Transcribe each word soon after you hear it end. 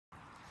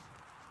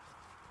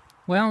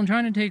Well, I'm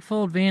trying to take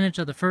full advantage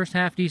of the first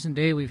half decent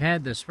day we've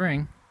had this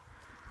spring.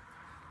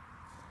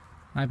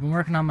 I've been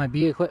working on my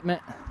bee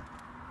equipment.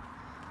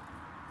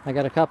 I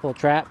got a couple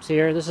traps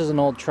here. This is an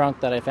old trunk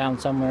that I found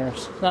somewhere.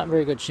 It's not in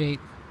very good shape.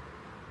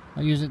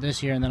 I'll use it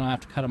this year and then I'll have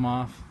to cut them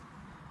off.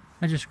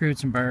 I just screwed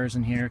some burrs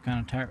in here,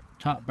 kind of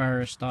top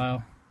burr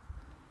style.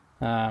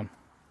 They're a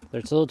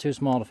little too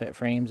small to fit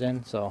frames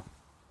in, so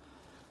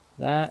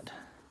that.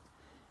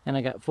 And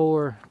I got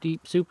 4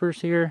 deep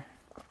supers here.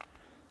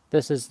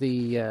 This is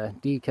the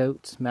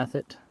D-coats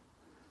method.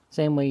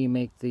 Same way you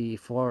make the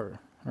 4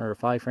 or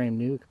 5 frame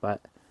nuke, but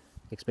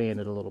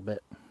expanded a little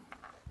bit.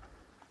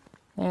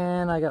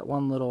 And I got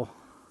one little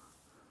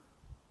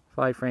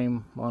 5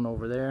 frame one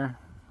over there.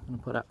 I'm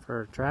gonna put up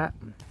for a trap.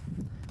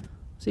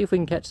 See if we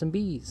can catch some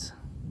bees.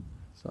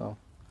 So,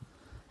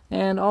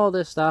 and all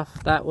this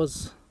stuff, that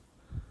was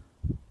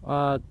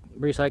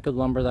recycled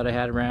lumber that I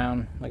had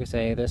around. Like I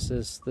say, this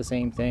is the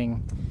same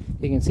thing.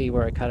 You can see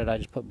where I cut it. I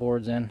just put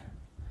boards in,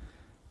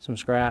 some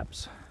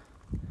scraps.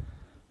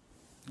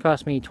 It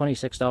cost me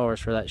 $26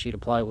 for that sheet of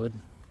plywood.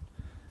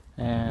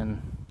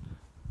 And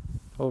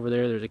over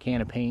there's a can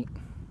of paint.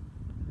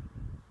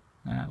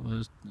 That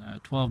was a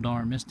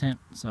 $12 mist tint,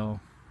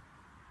 so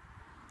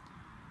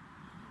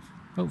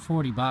about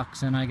 40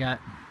 bucks, and I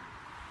got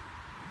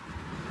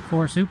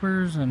 4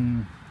 supers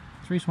and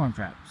 3 swarm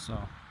traps,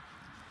 so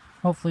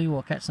hopefully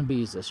we'll catch some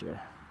bees this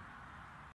year.